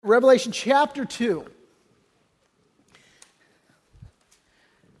Revelation chapter 2.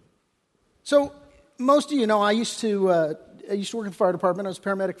 So, most of you know, I used to work in the fire department. I was a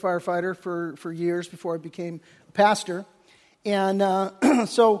paramedic firefighter for years before I became a pastor. And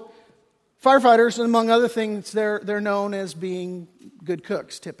so, firefighters, among other things, they're known as being good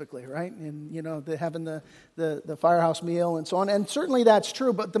cooks, typically, right? And, you know, having the firehouse meal and so on. And certainly that's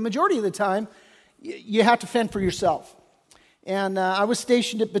true, but the majority of the time, you have to fend for yourself. And I was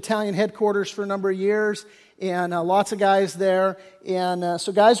stationed at battalion headquarters for a number of years, and lots of guys there. And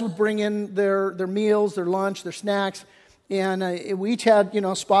so guys would bring in their meals, their lunch, their snacks, and we each had,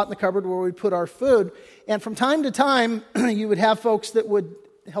 a spot in the cupboard where we'd put our food. And from time to time, you would have folks that would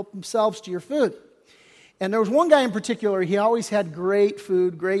help themselves to your food. And there was one guy in particular, he always had great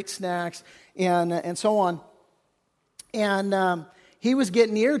food, great snacks, and so on. And he was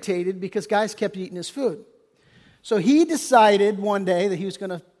getting irritated because guys kept eating his food. So he decided one day that he was going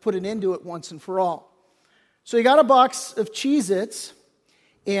to put an end to it once and for all. So he got a box of Cheez-Its,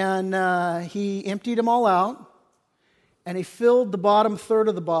 and he emptied them all out, and he filled the bottom third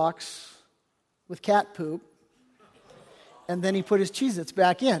of the box with cat poop, and then he put his Cheez-Its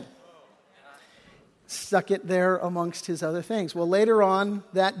back in. Stuck it there amongst his other things. Well, later on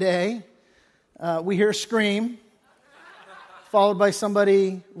that day, we hear a scream, followed by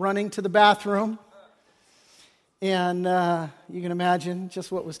somebody running to the bathroom. And you can imagine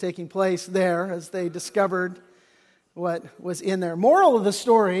just what was taking place there as they discovered what was in there. Moral of the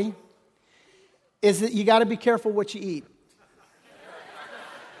story is that you got to be careful what you eat.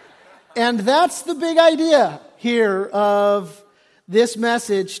 And that's the big idea here of this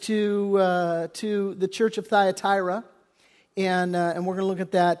message to the church of Thyatira. And we're going to look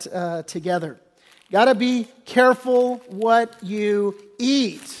at that together. Got to be careful what you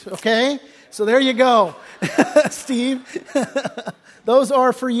eat, okay? So there you go, Steve. Those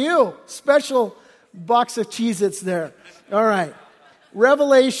are for you. Special box of Cheez-Its there. All right.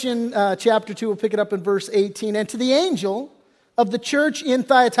 Revelation chapter 2, we'll pick it up in verse 18. And to the angel of the church in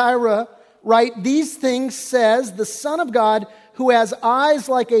Thyatira write, these things says the Son of God, who has eyes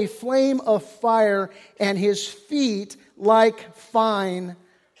like a flame of fire and his feet like fine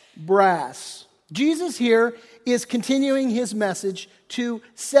brass. Jesus here is continuing his message to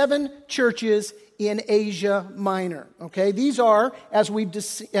 7 churches in Asia Minor. Okay, these are, as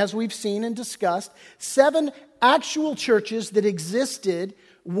we've seen and discussed, 7 actual churches that existed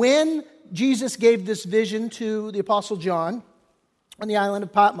when Jesus gave this vision to the Apostle John on the island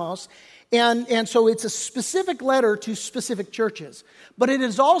of Patmos. And so it's a specific letter to specific churches. But it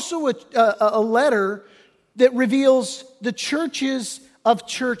is also a letter that reveals the churches of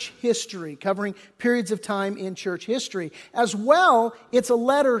church history, covering periods of time in church history. As well, it's a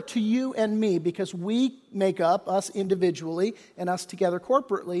letter to you and me, because we make up, us individually and us together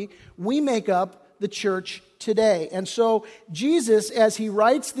corporately, we make up the church today. And so Jesus, as he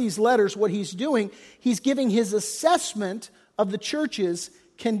writes these letters, what he's doing, he's giving his assessment of the church's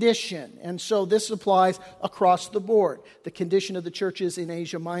condition. And so this applies across the board. The condition of the churches in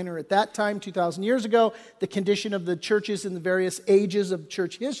Asia Minor at that time, 2,000 years ago, the condition of the churches in the various ages of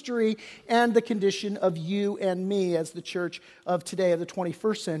church history, and the condition of you and me as the church of today, of the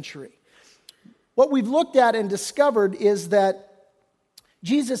 21st century. What we've looked at and discovered is that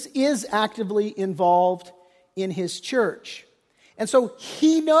Jesus is actively involved in his church. And so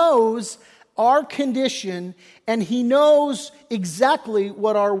he knows our condition, and he knows exactly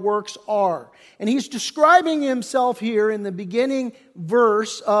what our works are. And he's describing himself here in the beginning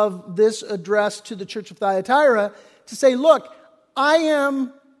verse of this address to the church of Thyatira to say, look, I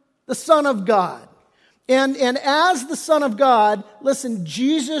am the Son of God. And as the Son of God, listen,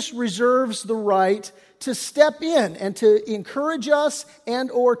 Jesus reserves the right to step in and to encourage us and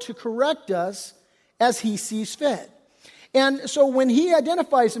or to correct us as he sees fit. And so when he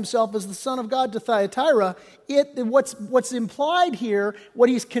identifies himself as the Son of God to Thyatira, what's implied here, what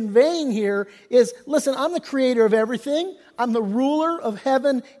he's conveying here is, listen, I'm the creator of everything. I'm the ruler of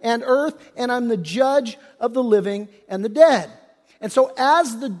heaven and earth, and I'm the judge of the living and the dead. And so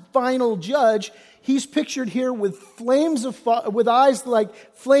as the final judge, he's pictured here with with eyes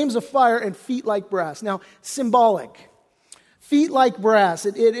like flames of fire and feet like brass. Now, symbolic. Feet like brass.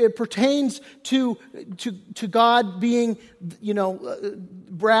 It pertains to God being,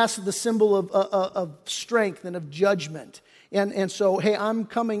 brass, the symbol of strength and of judgment. And so, hey, I'm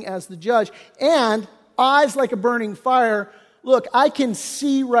coming as the judge. And eyes like a burning fire. Look, I can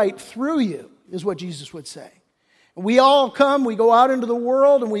see right through you, is what Jesus would say. We all we go out into the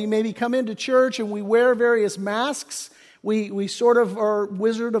world, and we maybe come into church, and we wear various masks. We sort of are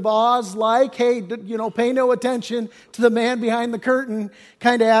Wizard of Oz like, hey, pay no attention to the man behind the curtain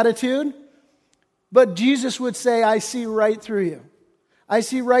kind of attitude. But Jesus would say, I see right through you. I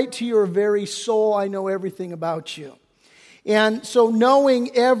see right to your very soul. I know everything about you. And so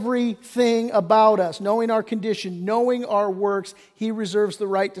knowing everything about us, knowing our condition, knowing our works, he reserves the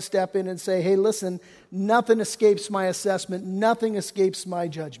right to step in and say, hey, listen, nothing escapes my assessment. Nothing escapes my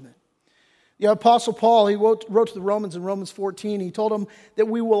judgment. The Apostle Paul, he wrote to the Romans in Romans 14, he told them that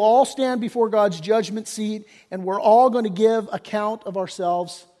we will all stand before God's judgment seat and we're all going to give account of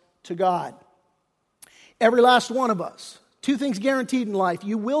ourselves to God. Every last one of us. Two things guaranteed in life.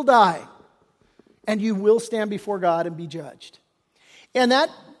 You will die and you will stand before God and be judged. And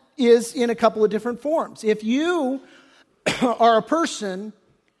that is in a couple of different forms. If you are a person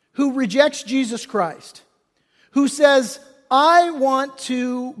who rejects Jesus Christ, who says, I want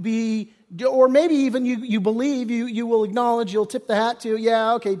to be, or maybe even you believe, you will acknowledge, you'll tip the hat to,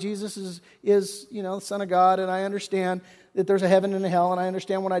 yeah, okay, Jesus is the Son of God, and I understand that there's a heaven and a hell, and I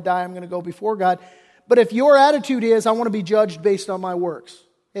understand when I die I'm going to go before God. But if your attitude is, I want to be judged based on my works.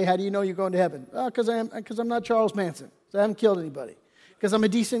 Hey, how do you know you're going to heaven? Because I'm not Charles Manson. Because I haven't killed anybody. Because I'm a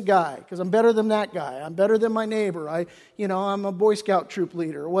decent guy. Because I'm better than that guy. I'm better than my neighbor. I'm a Boy Scout troop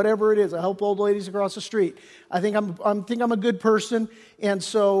leader. Whatever it is. I help old ladies across the street. I think I'm a good person. And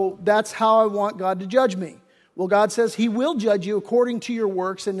so that's how I want God to judge me. Well, God says he will judge you according to your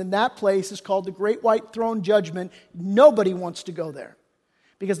works. And in that place is called the Great White Throne Judgment. Nobody wants to go there.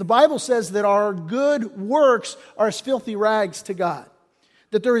 Because the Bible says that our good works are as filthy rags to God.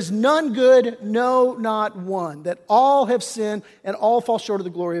 That there is none good, no, not one. That all have sinned and all fall short of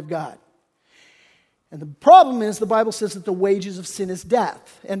the glory of God. And the problem is the Bible says that the wages of sin is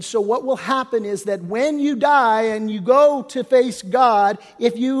death. And so what will happen is that when you die and you go to face God,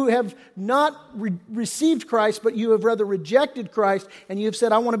 if you have not received Christ, but you have rather rejected Christ, and you have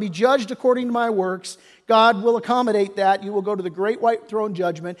said, I want to be judged according to my works, God will accommodate that. You will go to the great white throne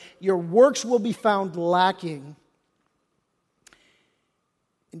judgment. Your works will be found lacking.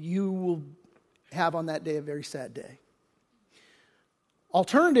 And you will have on that day a very sad day.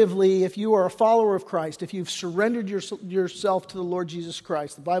 Alternatively, if you are a follower of Christ, if you've surrendered yourself to the Lord Jesus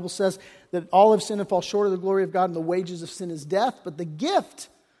Christ, the Bible says that all have sinned and fall short of the glory of God, and the wages of sin is death, but the gift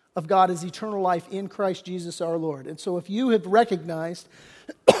of God is eternal life in Christ Jesus our Lord. And so if you have recognized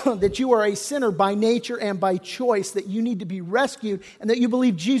that you are a sinner by nature and by choice, that you need to be rescued, and that you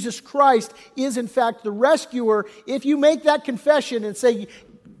believe Jesus Christ is in fact the rescuer, if you make that confession and say,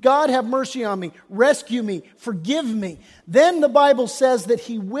 God, have mercy on me, rescue me, forgive me, then the Bible says that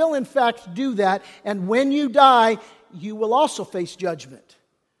he will in fact do that, and when you die, you will also face judgment.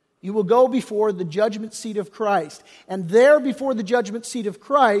 You will go before the judgment seat of Christ. And there before the judgment seat of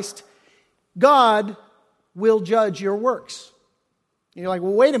Christ, God will judge your works. And you're like,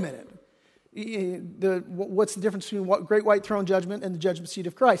 well, wait a minute. What's the difference between great white throne judgment and the judgment seat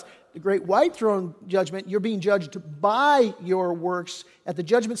of Christ? The great white throne judgment, you're being judged by your works. At the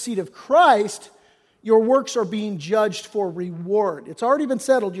judgment seat of Christ, your works are being judged for reward. It's already been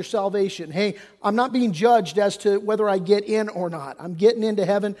settled, your salvation. Hey, I'm not being judged as to whether I get in or not. I'm getting into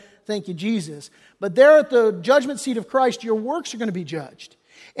heaven, thank you, Jesus. But there at the judgment seat of Christ, your works are going to be judged.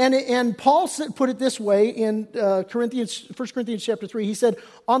 And Paul put it this way in 1 Corinthians chapter 3. He said,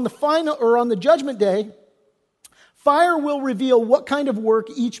 on the judgment day, fire will reveal what kind of work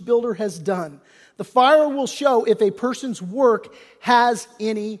each builder has done. The fire will show if a person's work has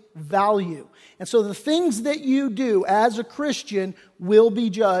any value. And so the things that you do as a Christian will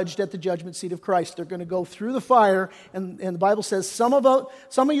be judged at the judgment seat of Christ. They're going to go through the fire, and the Bible says some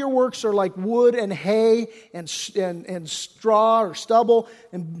of your works are like wood and hay and straw or stubble.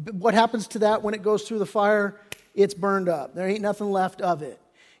 And what happens to that when it goes through the fire? It's burned up. There ain't nothing left of it.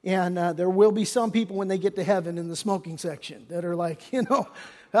 And there will be some people when they get to heaven in the smoking section that are like,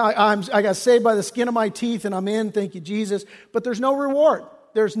 I got saved by the skin of my teeth and I'm in, thank you, Jesus. But there's no reward.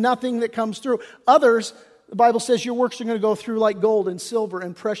 There's nothing that comes through. Others, the Bible says your works are going to go through like gold and silver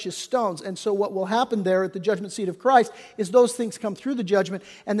and precious stones. And so what will happen there at the judgment seat of Christ is those things come through the judgment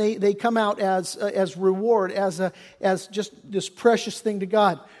and they come out as reward, as just this precious thing to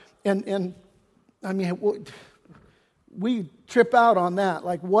God. And I mean, we trip out on that.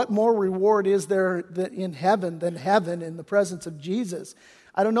 Like, what more reward is there in heaven than heaven in the presence of Jesus?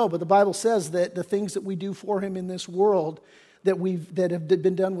 I don't know, but the Bible says that the things that we do for him in this world that have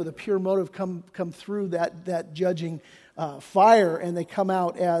been done with a pure motive come through that judging fire, and they come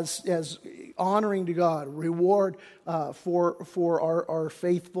out as honoring to God, reward for our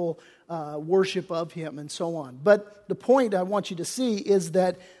faithful worship of him, and so on. But the point I want you to see is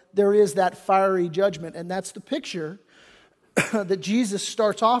that there is that fiery judgment, and that's the picture that Jesus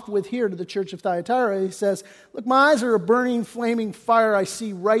starts off with here to the church of Thyatira. He says, look, my eyes are a burning, flaming fire. I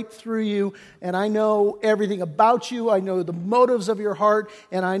see right through you, and I know everything about you. I know the motives of your heart,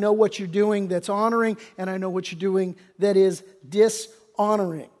 and I know what you're doing that's honoring, and I know what you're doing that is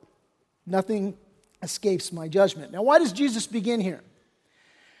dishonoring. Nothing escapes my judgment. Now, why does Jesus begin here?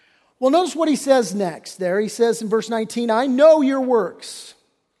 Well, notice what he says next there. He says in verse 19, I know your works,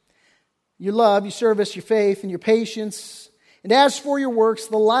 your love, your service, your faith, and your patience. And as for your works,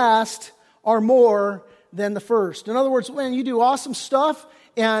 the last are more than the first. In other words, when you do awesome stuff,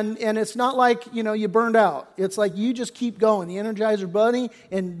 and it's not like, you burned out. It's like you just keep going. The Energizer Bunny,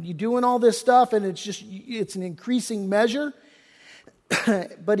 and you're doing all this stuff, and it's an increasing measure.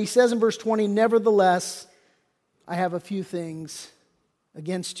 But he says in verse 20, nevertheless, I have a few things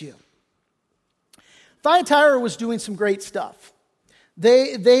against you. Thyatira was doing some great stuff.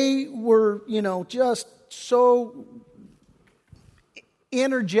 They were, just so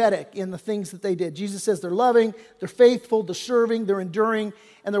energetic in the things that they did. Jesus says they're loving, they're faithful, they're serving, they're enduring,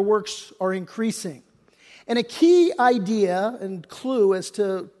 and their works are increasing. And a key idea and clue as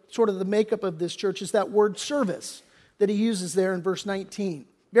to sort of the makeup of this church is that word service that he uses there in verse 19.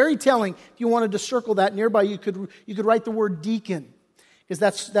 Very telling. If you wanted to circle that nearby, you could write the word deacon, because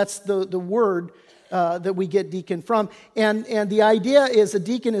that's the word that we get deacon from. And the idea is a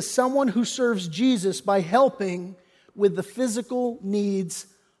deacon is someone who serves Jesus by helping with the physical needs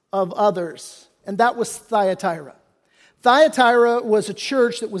of others. And that was Thyatira. Thyatira was a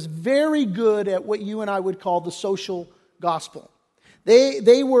church that was very good at what you and I would call the social gospel.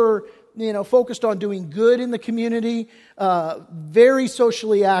 They were, focused on doing good in the community, very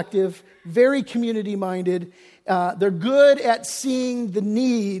socially active, very community-minded. They're good at seeing the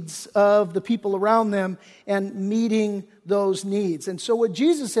needs of the people around them and meeting those needs. And so what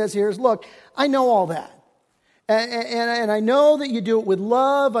Jesus says here is, look, I know all that. And I know that you do it with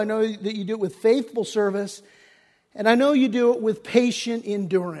love. I know that you do it with faithful service. And I know you do it with patient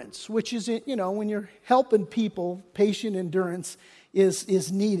endurance, which is, when you're helping people, patient endurance is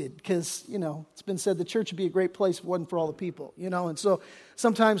needed. Because, it's been said the church would be a great place if it wasn't for all the people, And so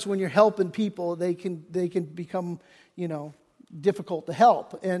sometimes when you're helping people, they can become, difficult to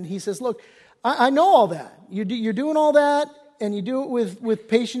help. And he says, look, I know all that. You're doing all that, and you do it with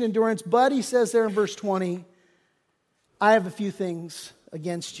patient endurance. But he says there in verse 20, I have a few things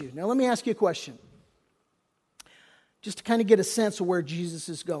against you. Now, let me ask you a question, just to kind of get a sense of where Jesus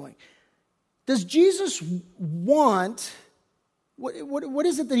is going. Does Jesus want, what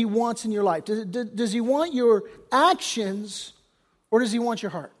is it that he wants in your life? Does he want your actions, or does he want your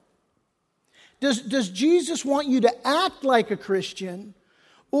heart? Does Jesus want you to act like a Christian,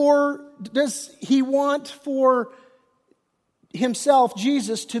 or does he want for himself,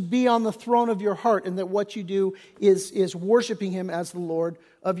 Jesus, to be on the throne of your heart, and that what you do is worshiping him as the Lord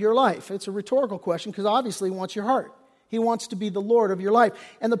of your life? It's a rhetorical question, because obviously he wants your heart. He wants to be the Lord of your life.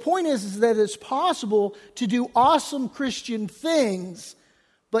 And the point is that it's possible to do awesome Christian things,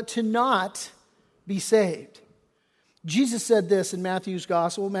 but to not be saved. Jesus said this in Matthew's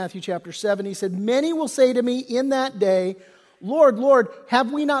Gospel, Matthew chapter 7. He said, many will say to me in that day, Lord, Lord,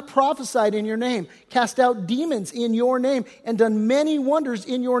 have we not prophesied in your name, cast out demons in your name, and done many wonders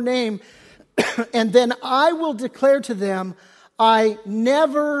in your name? And then I will declare to them, I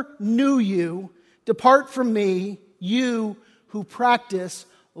never knew you. Depart from me, you who practice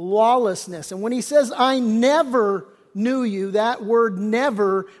lawlessness. And when he says, I never knew you, that word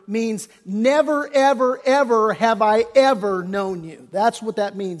never means never, ever, ever have I ever known you. That's what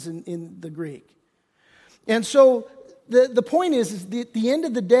that means in the Greek. And so the point is that at the end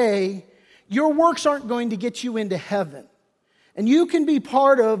of the day, your works aren't going to get you into heaven. And you can be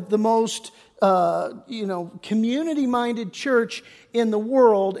part of the most community-minded church in the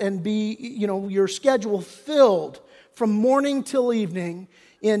world and be, your schedule filled from morning till evening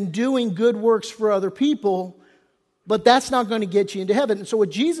in doing good works for other people, but that's not going to get you into heaven. And so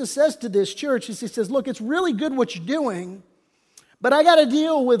what Jesus says to this church is, he says, look, it's really good what you're doing, but I got to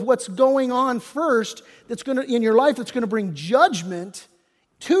deal with what's going on first in your life that's going to bring judgment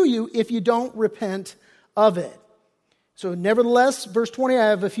to you if you don't repent of it. So nevertheless, verse 20, I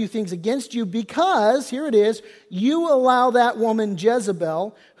have a few things against you because, here it is, you allow that woman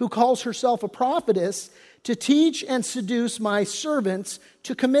Jezebel, who calls herself a prophetess, to teach and seduce my servants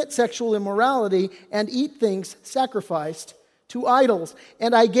to commit sexual immorality and eat things sacrificed to idols.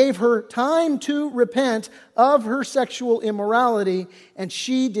 And I gave her time to repent of her sexual immorality, and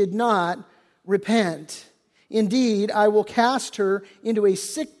she did not repent. Indeed, I will cast her into a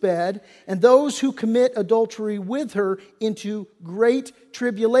sickbed, and those who commit adultery with her into great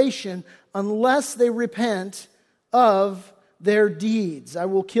tribulation, unless they repent of their deeds. I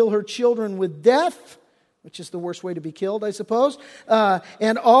will kill her children with death, which is the worst way to be killed, I suppose.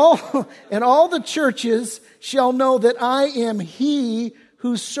 And all the churches shall know that I am He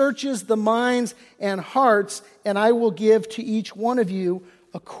who searches the minds and hearts, and I will give to each one of you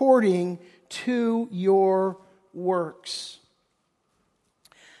according to your works.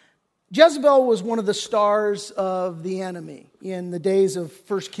 Jezebel was one of the stars of the enemy in the days of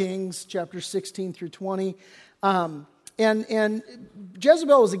 1 Kings, chapter 16 through 20. And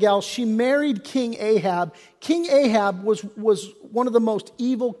Jezebel was a gal. She married King Ahab. King Ahab was one of the most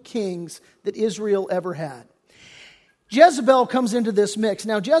evil kings that Israel ever had. Jezebel comes into this mix.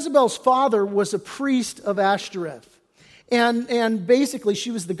 Now, Jezebel's father was a priest of Ashtoreth. And basically, she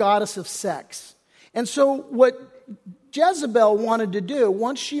was the goddess of sex. And so what Jezebel wanted to do,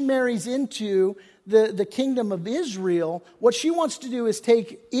 once she marries into the kingdom of Israel, what she wants to do is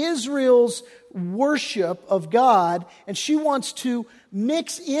take Israel's worship of God, and she wants to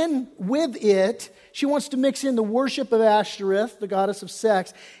mix in with it. She wants to mix in the worship of Ashtoreth, the goddess of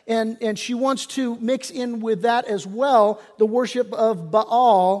sex, and she wants to mix in with that as well the worship of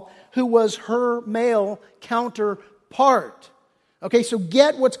Baal, who was her male counterpart. Okay, so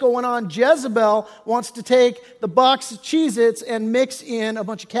get what's going on. Jezebel wants to take the box of Cheez-Its and mix in a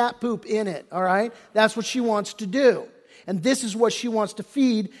bunch of cat poop in it, all right? That's what she wants to do. And this is what she wants to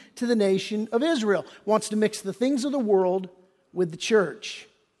feed to the nation of Israel. Wants to mix the things of the world with the church.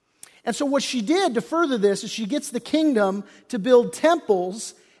 And so what she did to further this is she gets the kingdom to build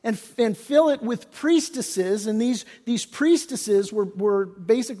temples and fill it with priestesses. And these priestesses were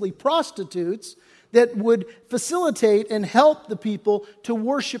basically prostitutes that would facilitate and help the people to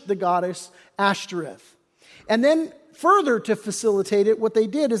worship the goddess Ashtoreth. And then further to facilitate it, what they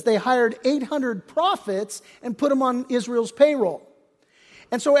did is they hired 800 prophets and put them on Israel's payroll.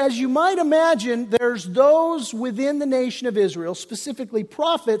 And so as you might imagine, there's those within the nation of Israel, specifically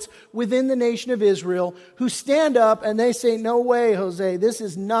prophets within the nation of Israel, who stand up and they say, no way, Jose, this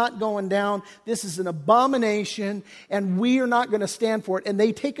is not going down. This is an abomination, and we are not going to stand for it. And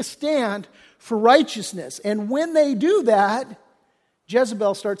they take a stand for righteousness. And when they do that,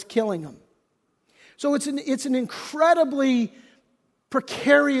 Jezebel starts killing them. So it's an incredibly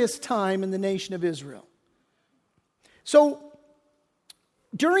precarious time in the nation of Israel. So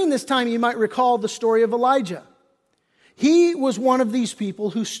during this time, you might recall the story of Elijah. He was one of these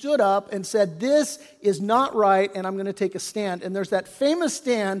people who stood up and said, this is not right, and I'm going to take a stand. And there's that famous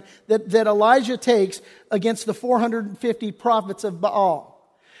stand that Elijah takes against the 450 prophets of Baal,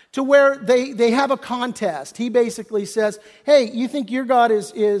 to where they have a contest. He basically says, hey, you think your God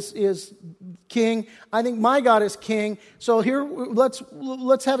is king? I think my God is king. So here,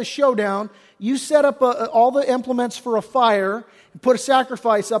 let's have a showdown. You set up all the implements for a fire, and put a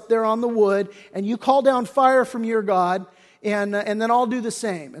sacrifice up there on the wood, and you call down fire from your God, and then I'll do the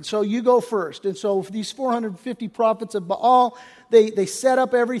same. And so you go first. And so these 450 prophets of Baal, they set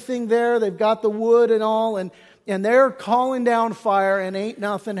up everything there. They've got the wood and all, and they're calling down fire, and ain't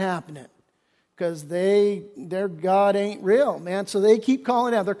nothing happening. Because their God ain't real, man. So they keep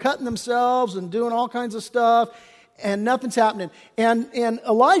calling down. They're cutting themselves and doing all kinds of stuff, and nothing's happening. And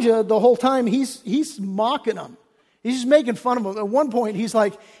Elijah, the whole time, he's mocking them. He's just making fun of them. At one point, he's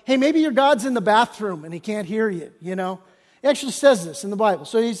like, hey, maybe your God's in the bathroom and he can't hear you, you know. It actually says this in the Bible.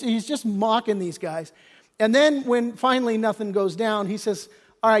 So he's just mocking these guys. And then when finally nothing goes down, he says,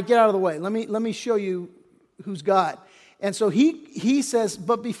 all right, get out of the way. Let me show you who's God. And so he says,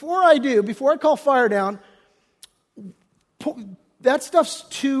 but before I call fire down, that stuff's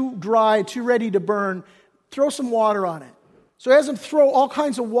too dry, too ready to burn. Throw some water on it. So he has them throw all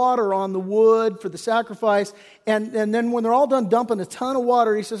kinds of water on the wood for the sacrifice. And then when they're all done dumping a ton of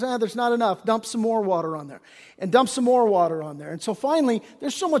water, he says, there's not enough. Dump some more water on there. And dump some more water on there. And so finally,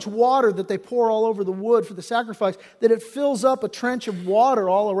 there's so much water that they pour all over the wood for the sacrifice that it fills up a trench of water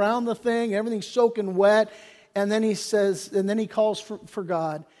all around the thing. Everything's soaking wet. And then he calls for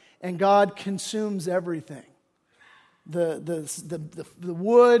God. And God consumes everything. The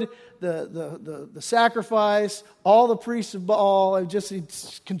wood, the sacrifice, all the priests of Baal, he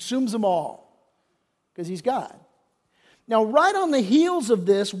consumes them all because he's God. Now, right on the heels of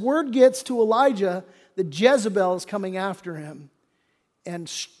this, word gets to Elijah that Jezebel is coming after him, and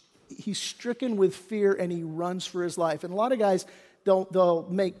he's stricken with fear and he runs for his life. And a lot of guys, they'll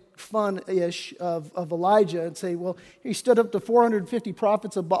make fun-ish of Elijah and say, well, he stood up to 450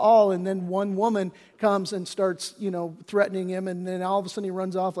 prophets of Baal, and then one woman comes and starts, threatening him, and then all of a sudden he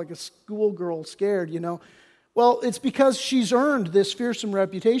runs off like a schoolgirl scared, Well, it's because she's earned this fearsome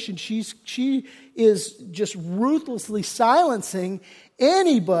reputation. She is just ruthlessly silencing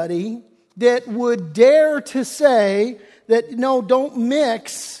anybody that would dare to say that no, don't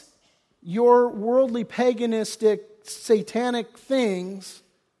mix your worldly, paganistic, satanic things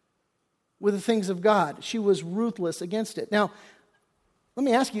with the things of God. She was ruthless against it. Now, let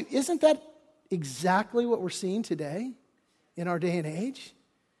me ask you, isn't that exactly what we're seeing today in our day and age?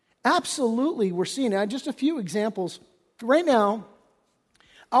 Absolutely, we're seeing it. Just a few examples. Right now,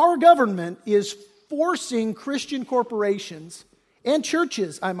 our government is forcing Christian corporations and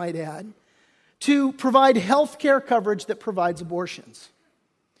churches, I might add, to provide health care coverage that provides abortions.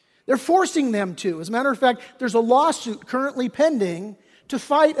 They're forcing them to. As a matter of fact, there's a lawsuit currently pending to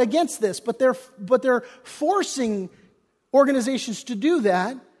fight against this, but they're forcing organizations to do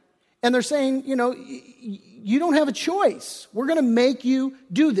that, and they're saying, you don't have a choice. We're going to make you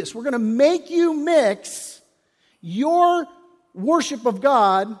do this. We're going to make you mix your worship of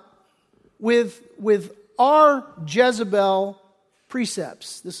God with our Jezebel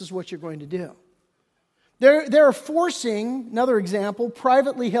precepts. This is what you're going to do. They're forcing, another example,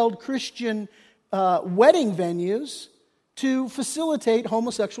 privately held Christian wedding venues to facilitate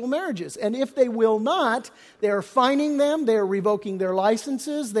homosexual marriages. And if they will not, they are fining them, they are revoking their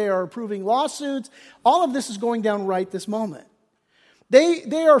licenses, they are approving lawsuits. All of this is going down right this moment.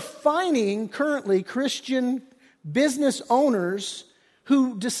 They are fining currently Christian business owners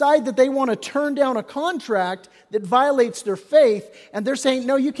who decide that they want to turn down a contract that violates their faith, and they're saying,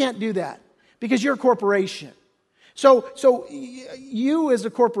 no, you can't do that because you're a corporation. So you as a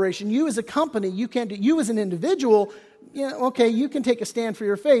corporation, you as a company, you can't do, you as an individual, okay, you can take a stand for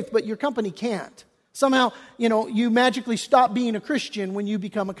your faith, but your company can't. Somehow, you magically stop being a Christian when you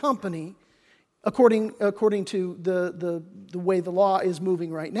become a company, according to the way the law is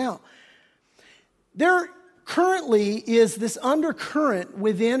moving right now. There currently is this undercurrent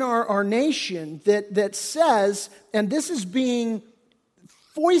within our nation that says, and this is being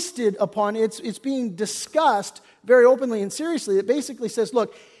foisted upon, it's being discussed very openly and seriously, that basically says,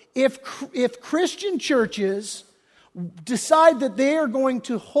 look, if Christian churches decide that they are going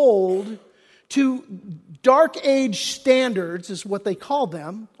to hold to dark age standards, is what they call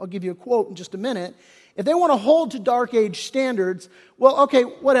them. I'll give you a quote in just a minute. If they want to hold to dark age standards, well, okay,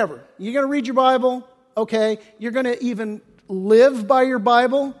 whatever. You're going to read your Bible? Okay. You're going to even live by your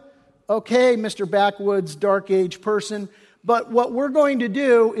Bible? Okay, Mr. Backwoods, dark age person. But what we're going to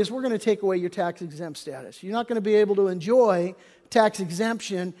do is we're going to take away your tax-exempt status. You're not going to be able to enjoy tax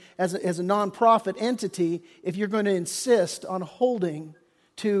exemption as a nonprofit entity if you're going to insist on holding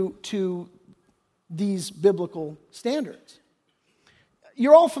to these biblical standards.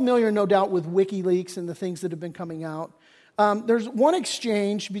 You're all familiar, no doubt, with WikiLeaks and the things that have been coming out. There's one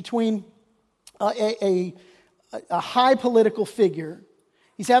exchange between a high political figure.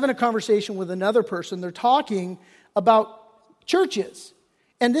 He's having a conversation with another person. They're talking about churches.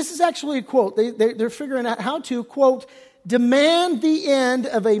 And this is actually a quote. They're figuring out how to, quote, demand the end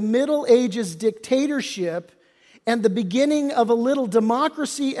of a Middle Ages dictatorship and the beginning of a little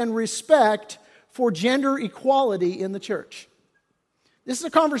democracy and respect for gender equality in the church. This is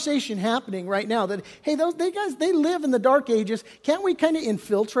a conversation happening right now that, hey, they guys, they live in the dark ages. Can't we kind of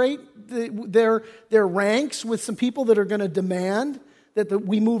infiltrate their ranks with some people that are going to demand that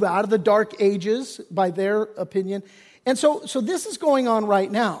we move out of the dark ages by their opinion? And so this is going on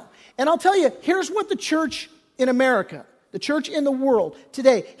right now. And I'll tell you, here's what the church in America, the church in the world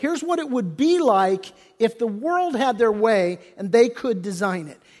today, here's what it would be like if the world had their way and they could design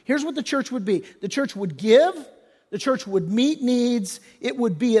it. Here's what the church would be. The church would give, the church would meet needs, it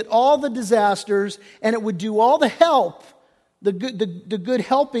would be at all the disasters, and it would do all the help, the good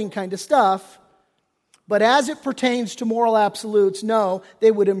helping kind of stuff. But as it pertains to moral absolutes, no,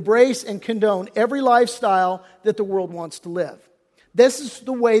 they would embrace and condone every lifestyle that the world wants to live. This is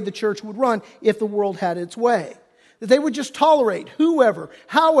the way the church would run if the world had its way. That they would just tolerate whoever,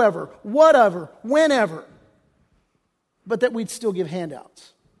 however, whatever, whenever, but that we'd still give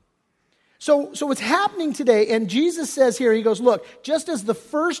handouts. So it's happening today, and Jesus says here, he goes, look, just as the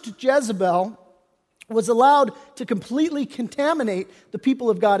first Jezebel was allowed to completely contaminate the people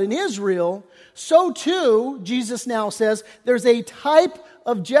of God in Israel, so too, Jesus now says, there's a type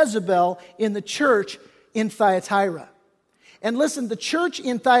of Jezebel in the church in Thyatira. And listen, the church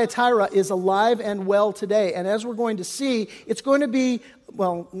in Thyatira is alive and well today. And as we're going to see, it's going to be,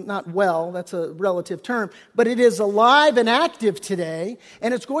 well, not well, that's a relative term, but it is alive and active today.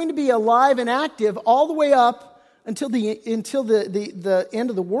 And it's going to be alive and active all the way up until the end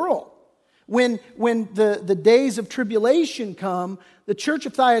of the world. When the days of tribulation come, the church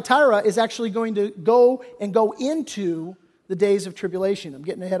of Thyatira is actually going to go into the days of tribulation. I'm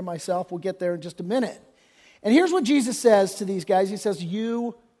getting ahead of myself. We'll get there in just a minute. And here's what Jesus says to these guys. He says,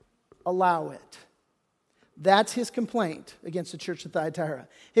 you allow it. That's his complaint against the church of Thyatira.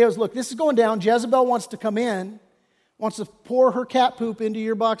 He goes, look, this is going down. Jezebel wants to come in, wants to pour her cat poop into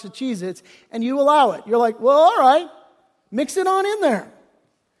your box of Cheez-Its, and you allow it. You're like, well, all right, mix it on in there.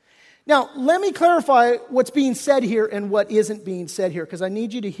 Now, let me clarify what's being said here and what isn't being said here, because I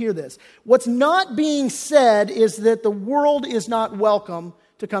need you to hear this. What's not being said is that the world is not welcome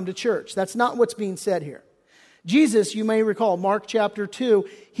to come to church. That's not what's being said here. Jesus, you may recall, Mark chapter 2,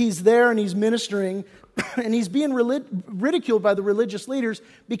 he's there and he's ministering, and he's being ridiculed by the religious leaders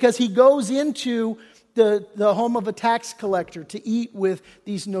because he goes into the home of a tax collector to eat with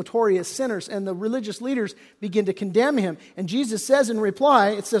these notorious sinners. And the religious leaders begin to condemn him. And Jesus says in reply,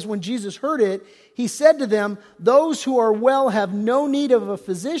 it says, when Jesus heard it, he said to them, those who are well have no need of a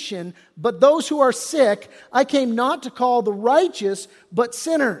physician, but those who are sick, I came not to call the righteous, but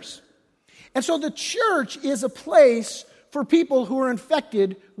sinners. And so the church is a place for people who are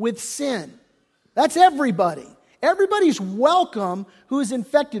infected with sin. That's everybody. Everybody's welcome who is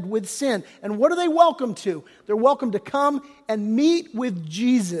infected with sin. And what are they welcome to? They're welcome to come and meet with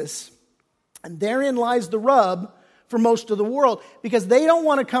Jesus. And therein lies the rub for most of the world, because they don't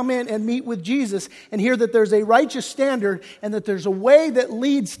want to come in and meet with Jesus and hear that there's a righteous standard and that there's a way that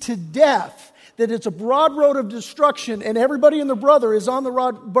leads to death, that it's a broad road of destruction, and everybody and their brother is on the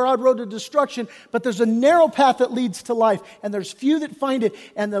broad road of destruction, but there's a narrow path that leads to life, and there's few that find it.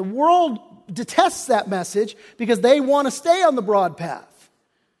 And the world detests that message because they want to stay on the broad path.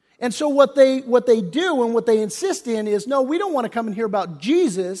 And so what they do and what they insist in is, no, we don't want to come and hear about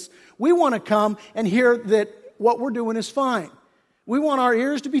Jesus. We want to come and hear that what we're doing is fine. We want our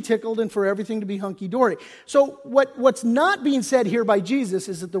ears to be tickled and for everything to be hunky-dory. So what's not being said here by Jesus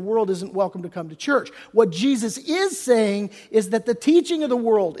is that the world isn't welcome to come to church. What Jesus is saying is that the teaching of the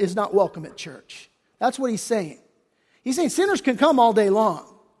world is not welcome at church. That's what he's saying. He's saying sinners can come all day long.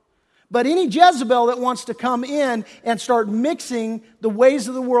 But any Jezebel that wants to come in and start mixing the ways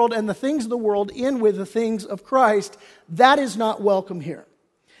of the world and the things of the world in with the things of Christ, that is not welcome here.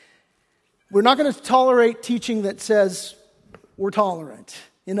 We're not going to tolerate teaching that says we're tolerant.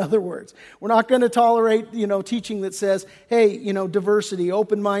 In other words, we're not going to tolerate, teaching that says, hey, diversity,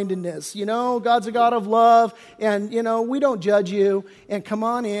 open-mindedness, God's a God of love, and, we don't judge you, and come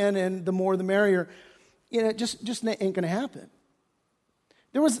on in, and the more the merrier. Just ain't going to happen.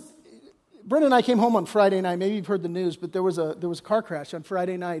 Brenda and I came home on Friday night. Maybe you've heard the news, but there was a car crash on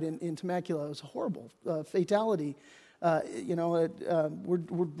Friday night in Temecula. It was a horrible fatality. We're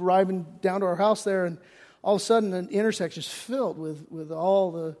driving down to our house there, and all of a sudden, an intersection is filled with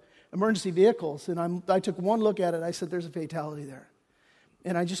all the emergency vehicles. And I took one look at it. I said, "There's a fatality there,"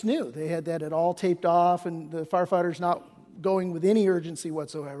 and I just knew they had that all taped off, and the firefighters not going with any urgency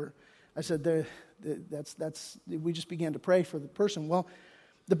whatsoever. I said, "That's." We just began to pray for the person. Well,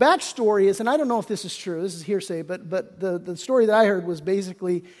 the backstory is, and I don't know if this is true, this is hearsay, but the story that I heard was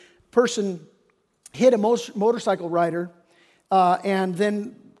basically a person hit a motorcycle rider and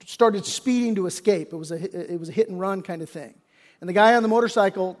then started speeding to escape. It was a hit and run kind of thing. And the guy on the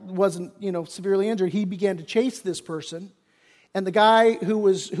motorcycle wasn't, severely injured. He began to chase this person. And the guy who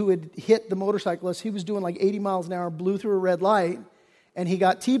had hit the motorcyclist, he was doing like 80 miles an hour, blew through a red light, and he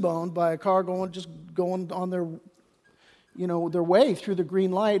got T-boned by a car going on their way through the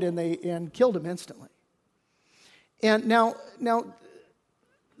green light, and killed him instantly. And now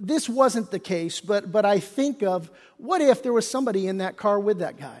this wasn't the case, but I think of, what if there was somebody in that car with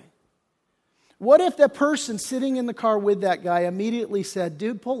that guy? What if that person sitting in the car with that guy immediately said,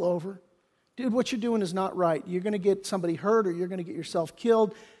 "Dude, pull over. Dude, what you're doing is not right. You're going to get somebody hurt, or you're going to get yourself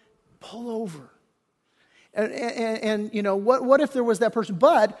killed. Pull over." And what if there was that person?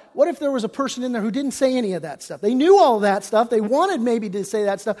 But what if there was a person in there who didn't say any of that stuff? They knew all of that stuff. They wanted maybe to say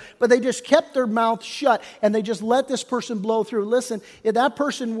that stuff, but they just kept their mouth shut, and they just let this person blow through. Listen, if that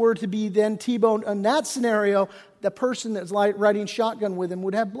person were to be then T-boned in that scenario, the person that's riding shotgun with him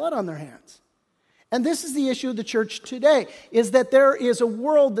would have blood on their hands. And this is the issue of the church today, is that there is a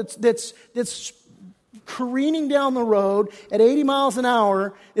world that's careening down the road at 80 miles an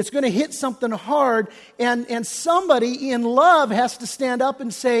hour. It's going to hit something hard, and somebody in love has to stand up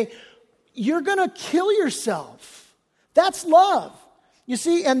and say, "You're going to kill yourself." That's love. You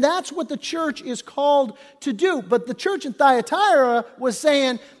see, and that's what the church is called to do. But the church in Thyatira was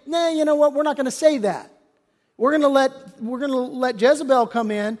saying, "Nah, you know what? We're not going to say that. We're going to let Jezebel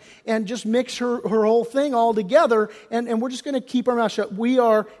come in and just mix her whole thing all together, and we're just going to keep our mouth shut. We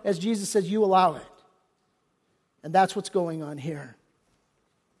are, as Jesus says, you allow it." And that's what's going on here.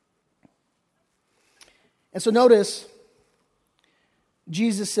 And so notice,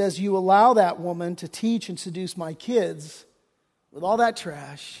 Jesus says, "You allow that woman to teach and seduce my kids with all that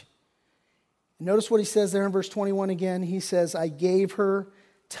trash." Notice what he says there in verse 21 again. He says, I gave her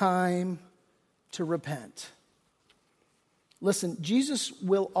time to repent. Listen, Jesus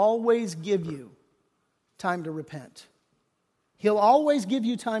will always give you time to repent. He'll always give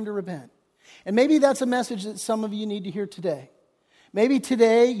you time to repent. And maybe that's a message that some of you need to hear today. Maybe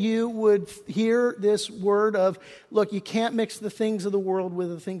today you would hear this word of, look, you can't mix the things of the world with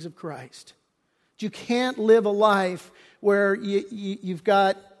the things of Christ. You can't live a life where you've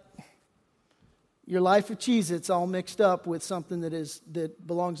got your life of Cheez-Its all mixed up with something that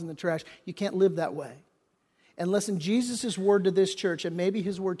belongs in the trash. You can't live that way. And listen, Jesus' word to this church, and maybe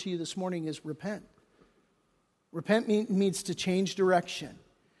his word to you this morning, is repent. Repent means to change direction.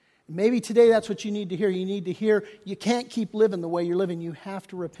 Maybe today that's what you need to hear. You need to hear you can't keep living the way you're living. You have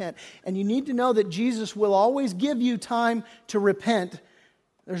to repent. And you need to know that Jesus will always give you time to repent.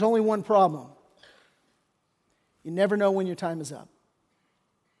 There's only one problem. You never know when your time is up.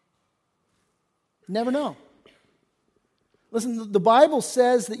 Never know. Listen, the Bible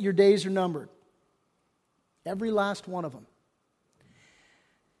says that your days are numbered. Every last one of them.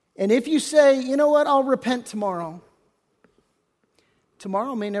 And if you say, you know what, I'll repent tomorrow,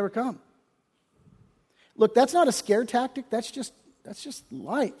 tomorrow may never come. Look, that's not a scare tactic. That's just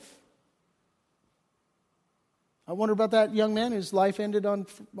life. I wonder about that young man whose life ended on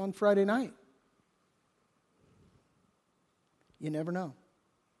Friday night. You never know.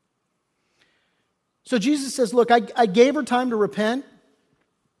 So Jesus says, look, I gave her time to repent,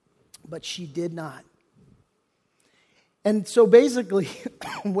 but she did not. And so basically,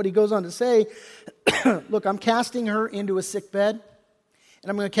 what he goes on to say, look, I'm casting her into a sick bed, and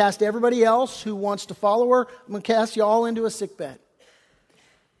I'm going to cast everybody else who wants to follow her, I'm going to cast you all into a sick bed.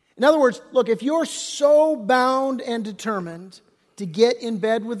 In other words, look, if you're so bound and determined to get in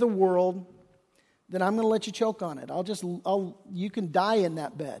bed with the world, then I'm going to let you choke on it. You can die in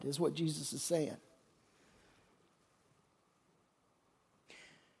that bed, is what Jesus is saying.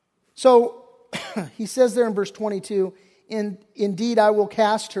 So, he says there in verse 22, indeed I will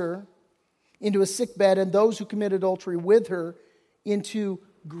cast her into a sick bed, and those who commit adultery with her into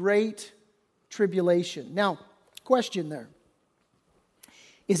great tribulation. Now, question there.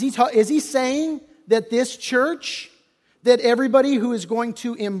 Is he saying that this church, that everybody who is going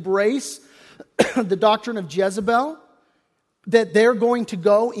to embrace the doctrine of Jezebel, that they're going to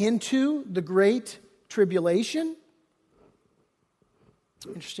go into the great tribulation?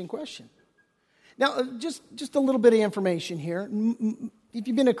 Interesting question. Now, just a little bit of information here. If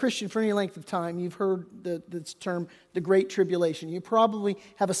you've been a Christian for any length of time, you've heard this term, the Great Tribulation. You probably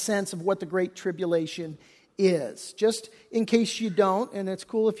have a sense of what the Great Tribulation is. Just in case you don't, and it's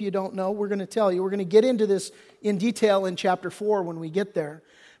cool if you don't know, we're going to tell you. We're going to get into this in detail in chapter 4 when we get there.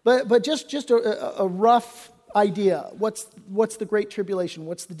 But just a rough idea. What's the Great Tribulation?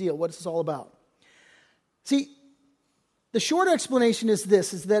 What's the deal? What is this all about? See, the short explanation is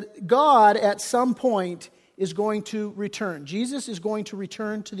this, is that God at some point is going to return. Jesus is going to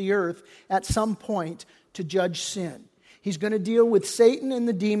return to the earth at some point to judge sin. He's going to deal with Satan and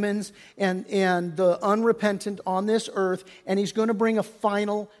the demons and the unrepentant on this earth, and he's going to bring a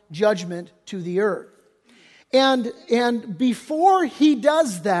final judgment to the earth. And before he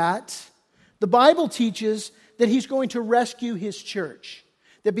does that, the Bible teaches that he's going to rescue his church.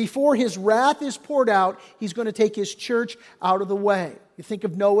 That before his wrath is poured out, he's going to take his church out of the way. You think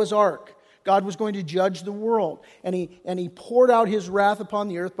of Noah's Ark. God was going to judge the world. And he poured out his wrath upon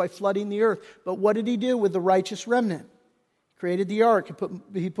the earth by flooding the earth. But what did he do with the righteous remnant? He created the ark.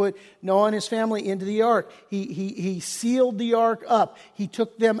 He put Noah and his family into the ark. He sealed the ark up. He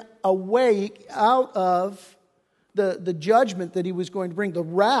took them away out of the judgment that he was going to bring, the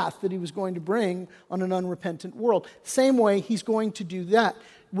wrath that he was going to bring on an unrepentant world. Same way he's going to do that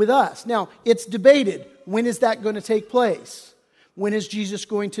with us. Now, it's debated. When is that going to take place? When is Jesus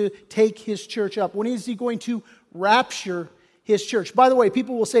going to take his church up? When is he going to rapture his church? By the way,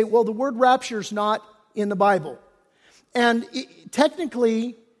 people will say, well, the word rapture is not in the Bible. And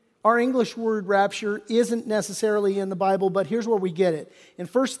technically, our English word rapture isn't necessarily in the Bible, but here's where we get it. In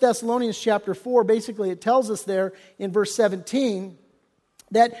 1 Thessalonians chapter 4, basically it tells us there in verse 17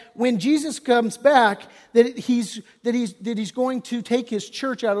 that when Jesus comes back, that he's going to take his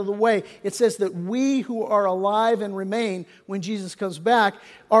church out of the way. It says that we who are alive and remain when Jesus comes back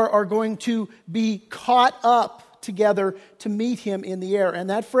are going to be caught up together to meet him in the air. And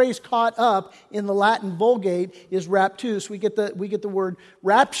that phrase "caught up" in the Latin Vulgate is raptus. We get the word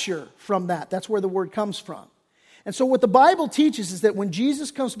rapture from that. That's where the word comes from. And so what the Bible teaches is that when Jesus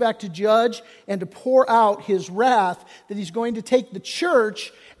comes back to judge and to pour out his wrath, that he's going to take the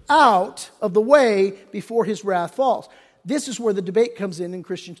church out of the way before his wrath falls. this is where the debate comes in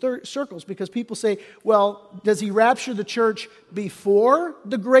Christian circles, because people say, well, does he rapture the church before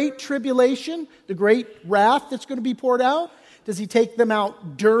the great tribulation, the great wrath that's going to be poured out? Does he take them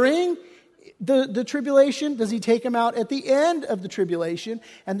out during the tribulation? Does he take them out at the end of the tribulation?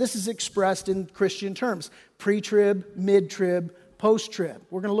 And this is expressed in Christian terms: pre-trib, mid-trib, post-trib.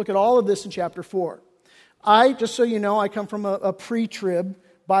 We're going to look at all of this in chapter 4. Just so you know, I come from a pre-trib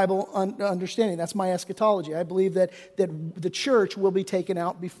Bible understanding. That's my eschatology. I believe that the church will be taken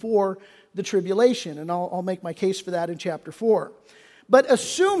out before the tribulation, and I'll make my case for that in chapter 4. But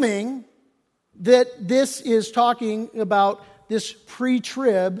assuming that this is talking about this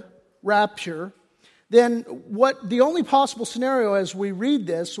pre-trib rapture, then the only possible scenario as we read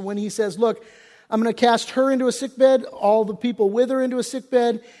this, when he says, look, I'm going to cast her into a sickbed, all the people with her into a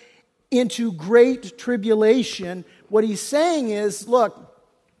sickbed, into great tribulation, what he's saying is, look,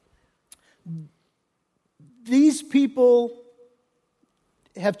 these people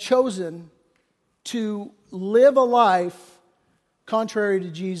have chosen to live a life contrary to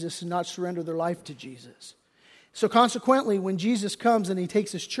Jesus and not surrender their life to Jesus. So consequently, when Jesus comes and he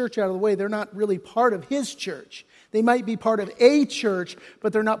takes his church out of the way, they're not really part of his church. They might be part of a church,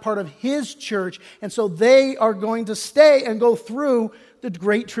 but they're not part of his church. And so they are going to stay and go through the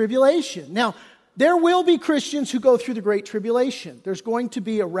great tribulation. Now, there will be Christians who go through the great tribulation. There's going to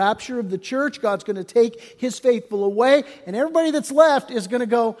be a rapture of the church. God's going to take his faithful away, and everybody that's left is going to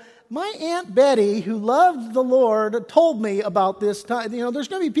go, my Aunt Betty, who loved the Lord, told me about this time. There's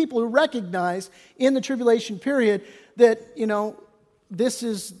going to be people who recognize in the tribulation period that, this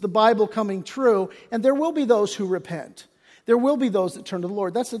is the Bible coming true, and there will be those who repent. There will be those that turn to the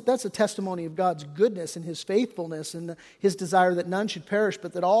Lord. That's a testimony of God's goodness and his faithfulness and his desire that none should perish,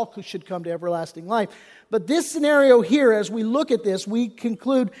 but that all should come to everlasting life. But this scenario here, as we look at this, we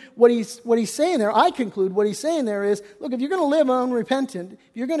conclude what he's saying there. I conclude what he's saying there is, look, if you're going to live unrepentant, if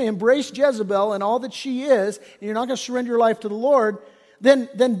you're going to embrace Jezebel and all that she is, and you're not going to surrender your life to the Lord, then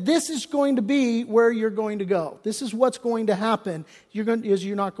this is going to be where you're going to go. This is what's going to happen.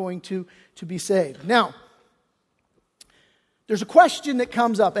 You're not going to be saved. Now, there's a question that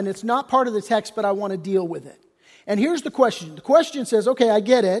comes up, and it's not part of the text, but I want to deal with it. And here's the question. The question says, okay, I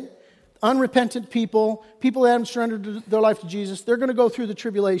get it. Unrepentant people that haven't surrendered their life to Jesus, they're going to go through the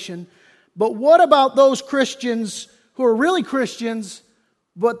tribulation. But what about those Christians who are really Christians,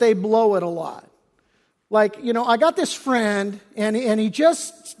 but they blow it a lot? Like, I got this friend, and he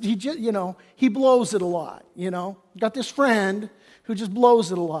blows it a lot, Got this friend who just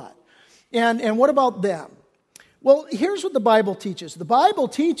blows it a lot. And what about them? Well, here's what the Bible teaches. The Bible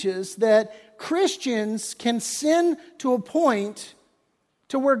teaches that Christians can sin to a point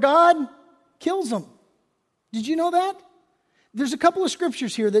to where God kills them. Did you know that? There's a couple of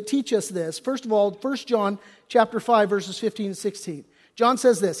scriptures here that teach us this. First of all, 1 John chapter 5, verses 15 and 16. John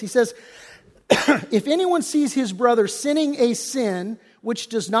says this. He says, if anyone sees his brother sinning a sin which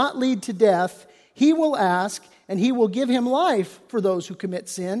does not lead to death, he will ask, and he will give him life for those who commit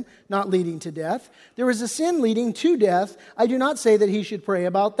sin, not leading to death. There is a sin leading to death. I do not say that he should pray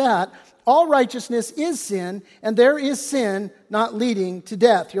about that. All righteousness is sin, and there is sin not leading to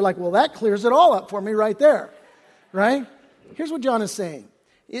death. You're like, well, that clears it all up for me right there, right? Here's what John is saying.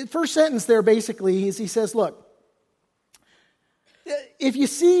 First sentence there basically is he says, look, if you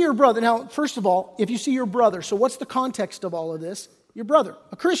see your brother, now, first of all, if you see your brother, so what's the context of all of this? Your brother,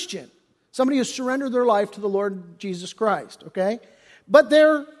 a Christian. Somebody who has surrendered their life to the Lord Jesus Christ, okay? But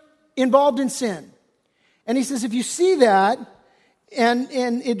they're involved in sin. And he says, if you see that,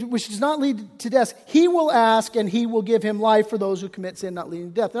 which does not lead to death, he will ask and he will give him life for those who commit sin, not leading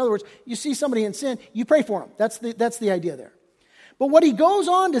to death. In other words, you see somebody in sin, you pray for him. That's the idea there. But what he goes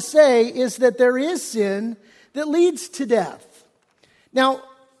on to say is that there is sin that leads to death. Now,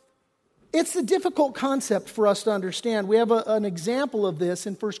 it's a difficult concept for us to understand. We have an example of this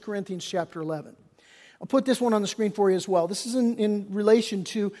in 1 Corinthians chapter 11. I'll put this one on the screen for you as well. This is in relation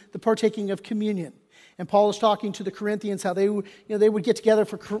to the partaking of communion. And Paul is talking to the Corinthians how they would get together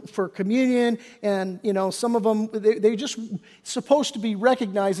for communion, and some of them they just supposed to be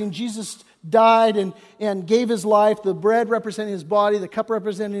recognizing Jesus died and gave his life, the bread representing his body, the cup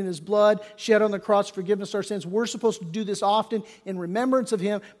representing his blood, shed on the cross, forgiveness of our sins. We're supposed to do this often in remembrance of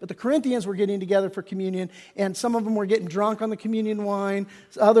him, but the Corinthians were getting together for communion, and some of them were getting drunk on the communion wine.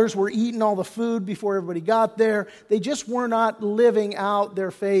 Others were eating all the food before everybody got there. They just were not living out their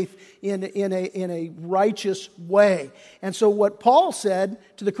faith in a righteous way. And so what Paul said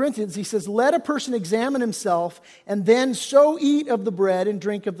to the Corinthians, he says, let a person examine himself, and then so eat of the bread and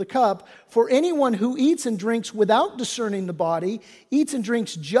drink of the cup. For anyone who eats and drinks without discerning the body, eats and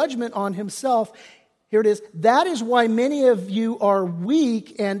drinks judgment on himself, Here it is. That is why many of you are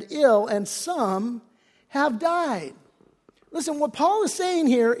weak and ill, and some have died. Listen, what Paul is saying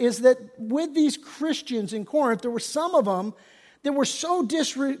here is that with these Christians in Corinth, there were some of them that were so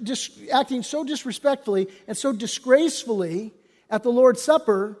acting so disrespectfully and so disgracefully at the Lord's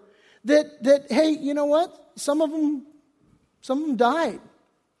Supper that hey, you know what? Some of them died.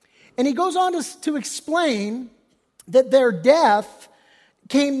 And he goes on to explain that their death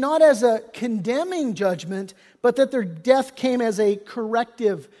came not as a condemning judgment, but that their death came as a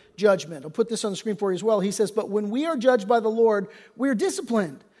corrective judgment. I'll put this on the screen for you as well. He says, but when we are judged by the Lord, we are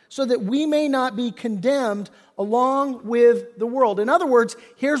disciplined so that we may not be condemned along with the world. In other words,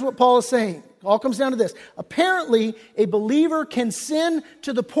 here's what Paul is saying. It all comes down to this. Apparently, a believer can sin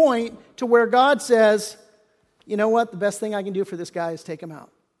to the point to where God says, you know what? The best thing I can do for this guy is take him out.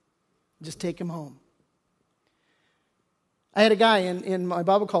 Just take him home. I had a guy in my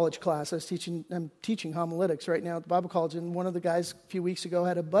Bible college class. I'm teaching homiletics right now at the Bible college, and one of the guys a few weeks ago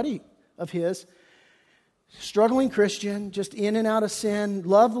had a buddy of his, struggling Christian, just in and out of sin,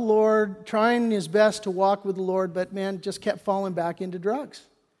 loved the Lord, trying his best to walk with the Lord, but man, just kept falling back into drugs.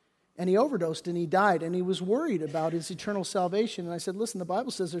 And he overdosed and he died, and he was worried about his eternal salvation. And I said, listen, the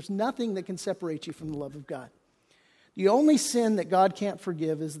Bible says there's nothing that can separate you from the love of God. The only sin that God can't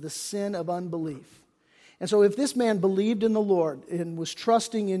forgive is the sin of unbelief. And so if this man believed in the Lord and was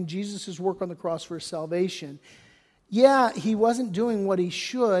trusting in Jesus' work on the cross for his salvation, yeah, he wasn't doing what he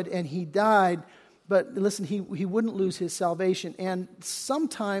should and he died, but listen, he wouldn't lose his salvation. And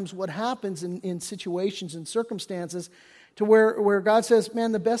sometimes what happens in situations and circumstances to where God says,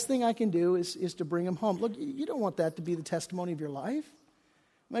 man, the best thing I can do is to bring him home. Look, you don't want that to be the testimony of your life.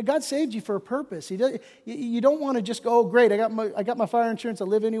 I mean, God saved you for a purpose. You don't want to just go, oh, great, I got my fire insurance, I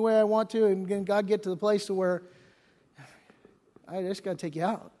live any way I want to, and then God get to the place to where I just got to take you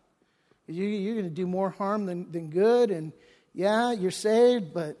out. You're going to do more harm than good, and yeah, you're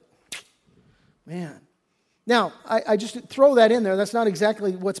saved, but man. Now, I just throw that in there. That's not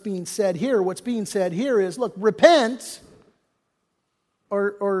exactly what's being said here. What's being said here is, look, repent,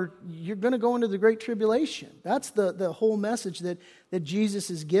 or you're going to go into the Great Tribulation. That's the whole message that Jesus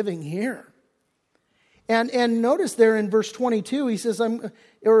is giving here. And notice there in verse 22, he says,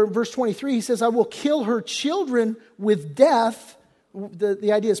 or verse 23, he says, I will kill her children with death.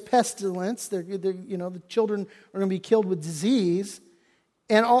 The idea is pestilence. The children are going to be killed with disease.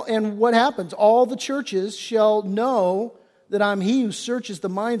 And what happens? All the churches shall know that I'm he who searches the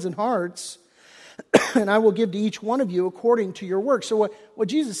minds and hearts, and I will give to each one of you according to your work. So what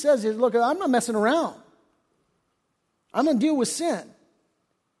Jesus says is, look, I'm not messing around. I'm going to deal with sin.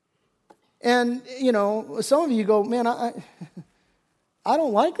 And, some of you go, man, I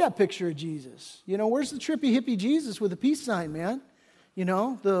don't like that picture of Jesus. Where's the trippy hippie Jesus with a peace sign, man?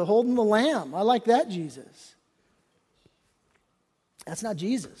 The holding the lamb. I like that Jesus. That's not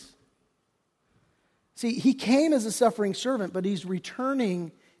Jesus. See, he came as a suffering servant, but he's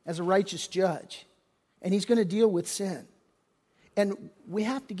returning as a righteous judge. And he's going to deal with sin. And we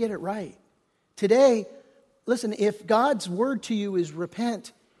have to get it right. Today, listen, if God's word to you is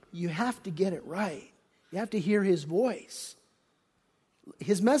repent, you have to get it right. You have to hear his voice.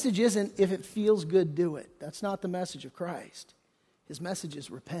 His message isn't, if it feels good, do it. That's not the message of Christ. His message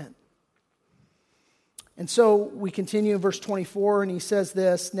is repent. And so we continue in verse 24, and he says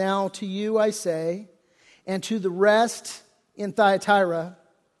this, now to you I say, and to the rest in Thyatira,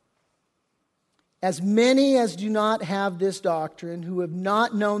 as many as do not have this doctrine, who have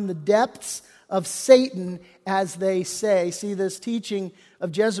not known the depths of Satan, as they say. See, this teaching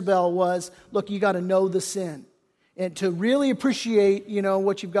of Jezebel was, look, you got to know the sin. And to really appreciate,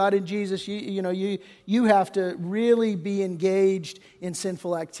 what you've got in Jesus, you have to really be engaged in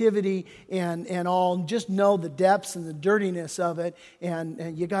sinful activity and all, and just know the depths and the dirtiness of it,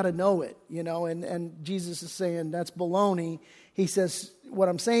 and you got to know it, and Jesus is saying that's baloney. He says, what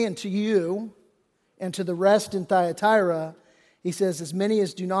I'm saying to you and to the rest in Thyatira, he says, as many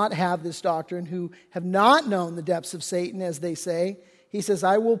as do not have this doctrine, who have not known the depths of Satan, as they say, he says,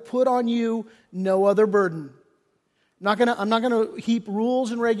 I will put on you no other burden. I'm not going to heap rules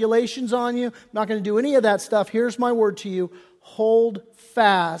and regulations on you. I'm not going to do any of that stuff. Here's my word to you. Hold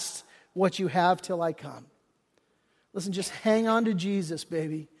fast what you have till I come. Listen, just hang on to Jesus,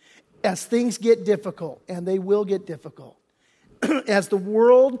 baby. As things get difficult, and they will get difficult. As the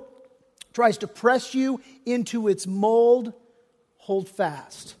world tries to press you into its mold, hold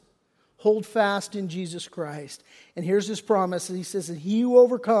fast. Hold fast in Jesus Christ. And here's his promise. He says, and he who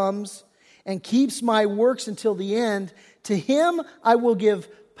overcomes and keeps my works until the end, to him I will give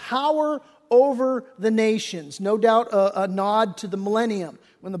power over the nations. No doubt a nod to the millennium.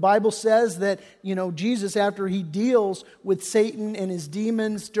 When the Bible says that, Jesus, after he deals with Satan and his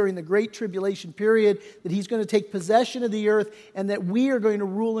demons during the Great Tribulation period, that he's going to take possession of the earth and that we are going to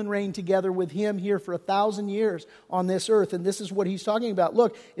rule and reign together with him here for 1,000 years on this earth. And this is what he's talking about.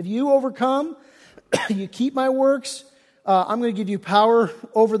 Look, if you overcome, you keep my works, I'm going to give you power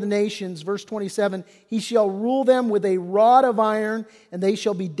over the nations. Verse 27, he shall rule them with a rod of iron, and they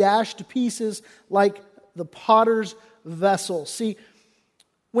shall be dashed to pieces like the potter's vessel. See,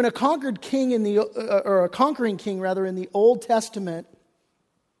 when a conquering king in the Old Testament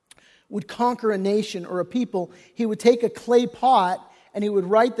would conquer a nation or a people, he would take a clay pot and he would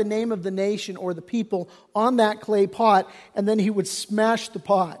write the name of the nation or the people on that clay pot, and then he would smash the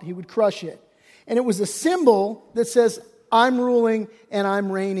pot. He would crush it. And it was a symbol that says, I'm ruling and I'm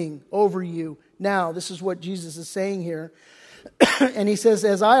reigning over you. Now, this is what Jesus is saying here. And he says,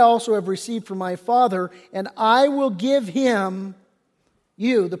 as I also have received from my Father, and I will give him,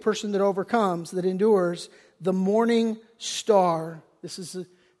 you, the person that overcomes, that endures, the morning star. This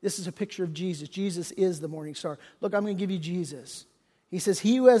is a picture of Jesus. Jesus is the morning star. Look, I'm going to give you Jesus. He says,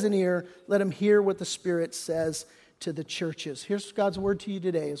 he who has an ear, let him hear what the Spirit says to the churches. Here's God's word to you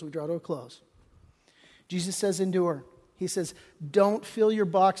today as we draw to a close. Jesus says, endure. He says, don't fill your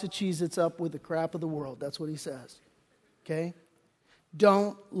box of Cheez-Its up with the crap of the world. That's what he says. Okay?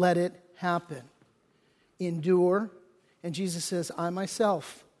 Don't let it happen. Endure. And Jesus says, I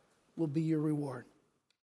myself will be your reward.